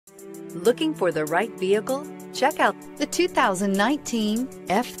Looking for the right vehicle? Check out the 2019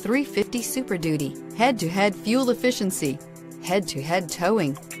 F-350 Super Duty. Head-to-head fuel efficiency, head-to-head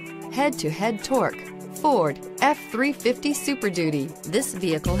towing, head-to-head torque. Ford F-350 Super Duty. This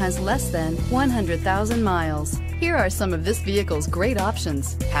vehicle has less than 100,000 miles. Here are some of this vehicle's great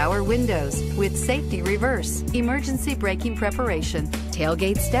options: power windows with safety reverse, emergency braking preparation,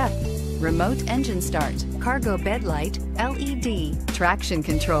 tailgate step, remote engine start, cargo bed light, LED, traction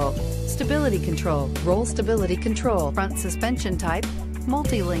control, stability control, roll stability control, front suspension type,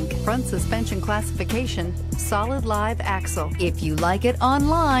 multi-link, front suspension classification, solid live axle. If you like it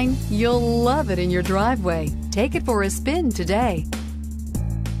online, you'll love it in your driveway. Take it for a spin today.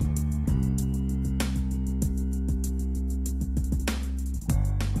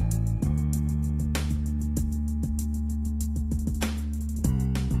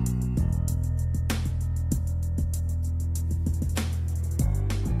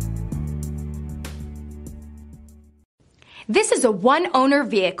 This is a one-owner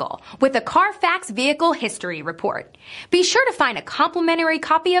vehicle with a Carfax Vehicle History Report. Be sure to find a complimentary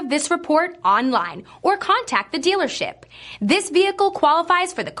copy of this report online or contact the dealership. This vehicle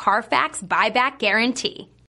qualifies for the Carfax Buyback Guarantee.